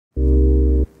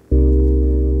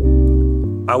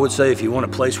I would say if you want a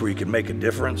place where you can make a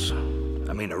difference,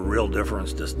 I mean a real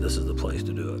difference, this is the place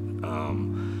to do it.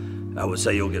 I would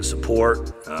say you'll get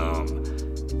support.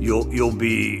 You'll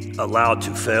be allowed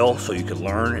to fail so you can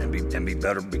learn and be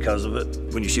better because of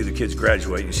it. When you see the kids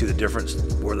graduate, you see the difference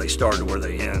where they start to where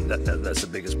they end. That's the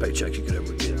biggest paycheck you could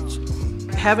ever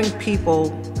get. Having people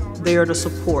there to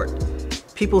support,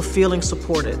 people feeling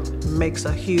supported makes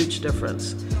a huge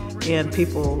difference in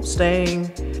people staying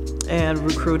and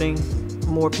recruiting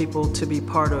more people to be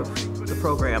part of the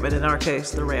program, and in our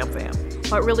case, the Ram Fam.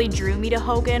 What really drew me to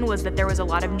Hogan was that there was a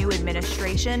lot of new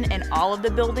administration in all of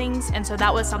the buildings, and so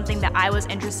that was something that I was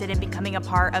interested in becoming a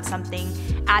part of something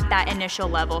at that initial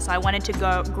level. So I wanted to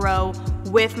grow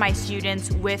with my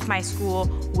students, with my school,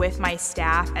 with my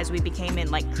staff as we became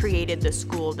and created the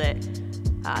school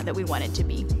that we wanted to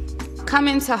be.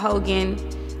 Coming to Hogan,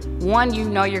 one, you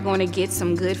know you're going to get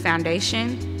some good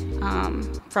foundation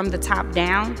from the top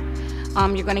down.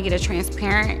 You're going to get a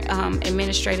transparent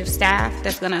administrative staff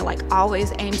that's going to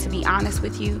always aim to be honest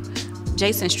with you.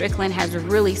 Jason Strickland has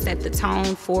really set the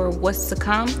tone for what's to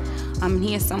come.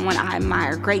 He is someone I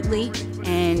admire greatly,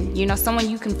 and someone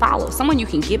you can follow, someone you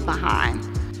can get behind.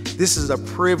 This is a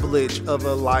privilege of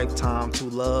a lifetime to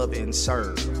love and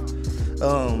serve.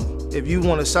 If you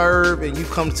want to serve and you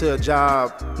come to a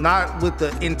job, not with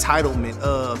the entitlement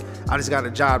of, I just got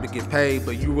a job to get paid,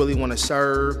 but you really want to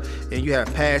serve and you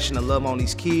have passion and love on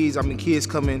these kids. I mean, kids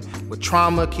coming with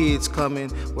trauma, kids coming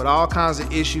with all kinds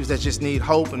of issues that just need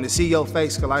hope, and to see your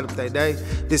face can light up that day.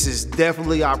 This is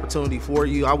definitely an opportunity for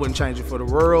you. I wouldn't change it for the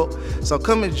world. So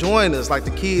come and join us.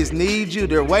 The kids need you,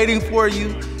 they're waiting for you,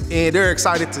 and they're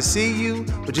excited to see you,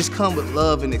 but just come with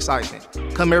love and excitement.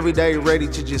 Come every day ready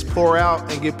to just pour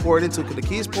out and get poured into, because the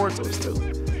kids pour into us too.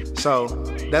 So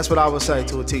that's what I would say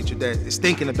to a teacher that is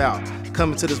thinking about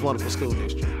coming to this wonderful school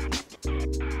district.